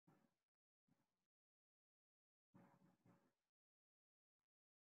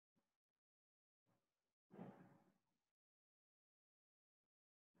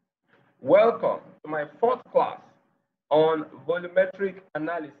Welcome to my fourth class on volumetric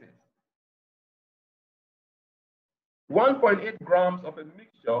analysis. 1.8 grams of a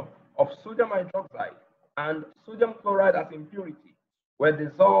mixture of sodium hydroxide and sodium chloride as impurity were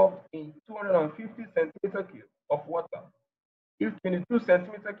dissolved in 250 centimeter cube of water. If 22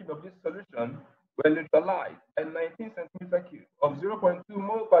 centimeter cube of this solution were neutralized and 19 centimeter cube of 0.2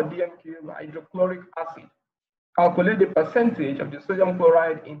 mole per dm cube hydrochloric acid, calculate the percentage of the sodium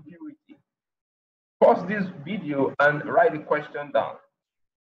chloride impurity. Pause this video and write the question down.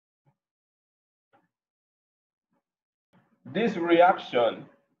 This reaction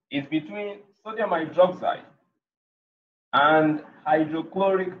is between sodium hydroxide and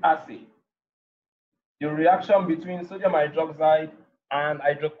hydrochloric acid. The reaction between sodium hydroxide and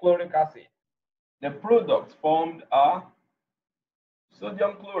hydrochloric acid. The products formed are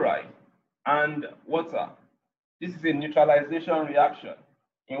sodium chloride and water. This is a neutralization reaction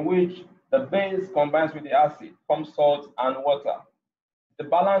in which the base combines with the acid, forms salt and water. The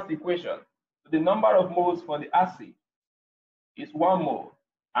balanced equation. So the number of moles for the acid is 1 mole,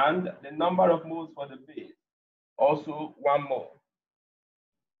 and the number of moles for the base also 1 mole.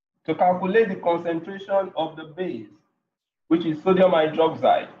 To calculate the concentration of the base, which is sodium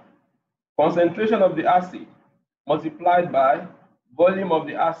hydroxide, concentration of the acid multiplied by volume of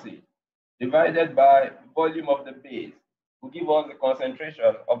the acid divided by volume of the base will give us the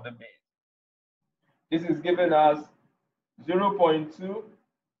concentration of the base. This is given as 0.2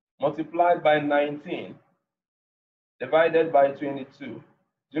 multiplied by 19 divided by 22.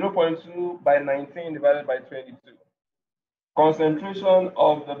 0.2 by 19 divided by 22. Concentration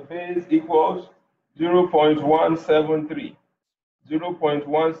of the base equals 0.173.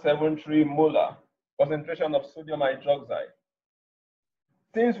 0.173 molar concentration of sodium hydroxide.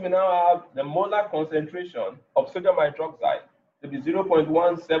 Since we now have the molar concentration of sodium hydroxide to be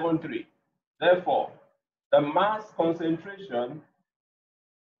 0.173, therefore, the mass concentration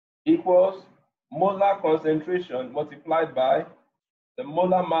equals molar concentration multiplied by the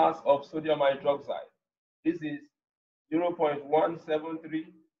molar mass of sodium hydroxide. This is 0.173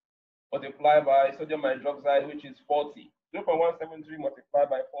 multiplied by sodium hydroxide, which is 40. 0.173 multiplied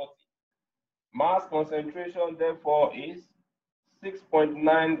by 40. Mass concentration, therefore, is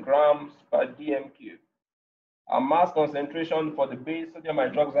 6.9 grams per dm cube. Our mass concentration for the base sodium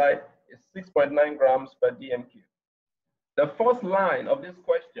hydroxide is 6.9 grams per dm cube. The first line of this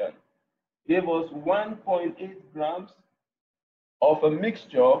question gave us 1.8 grams of a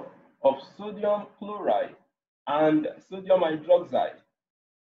mixture of sodium chloride and sodium hydroxide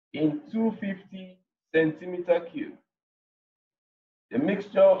in 250 centimeter cube. The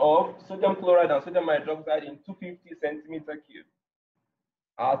mixture of sodium chloride and sodium hydroxide in 250 centimeter cube.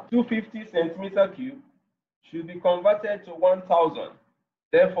 Our 250 centimeter cube should be converted to 1,000.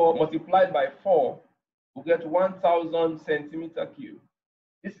 Therefore, multiplied by 4, we get 1,000 centimeter cube.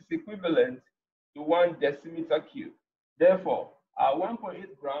 This is equivalent to 1 decimeter cube. Therefore, our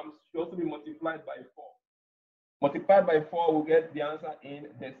 1.8 grams should also be multiplied by 4. Multiplied by 4, we'll get the answer in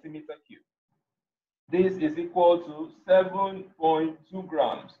decimeter cube. This is equal to 7.2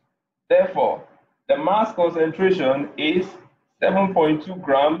 grams. Therefore, the mass concentration is 7.2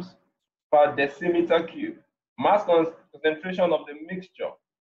 grams per decimeter cube. Mass concentration of the mixture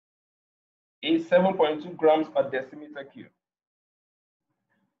is 7.2 grams per decimeter cube.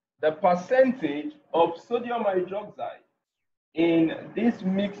 The percentage of sodium hydroxide in this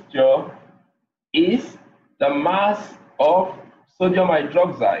mixture is the mass of sodium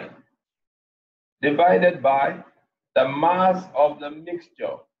hydroxide divided by the mass of the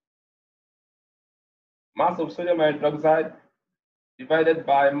mixture. Mass of sodium hydroxide divided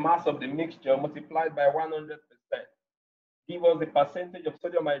by mass of the mixture multiplied by 100%. Give us the percentage of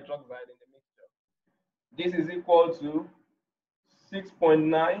sodium hydroxide in the mixture. This is equal to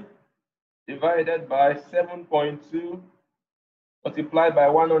 6.9 divided by 7.2 multiplied by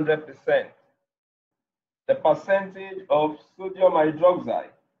 100%. The percentage of sodium hydroxide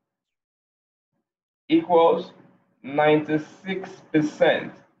equals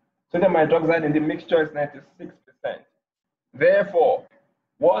 96%. Sodium hydroxide in the mixture is 96%. Therefore,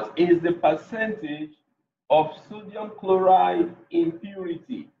 what is the percentage of sodium chloride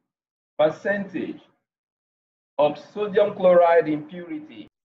impurity? Percentage of sodium chloride impurity.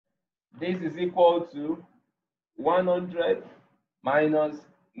 This is equal to 100 minus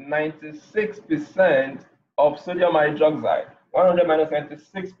 96% of sodium hydroxide. 100 minus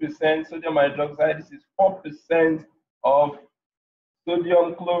 96% sodium hydroxide, this is 4% of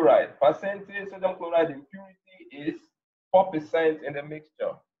sodium chloride. Percentage sodium chloride impurity is 4% in the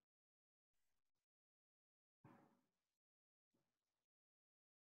mixture.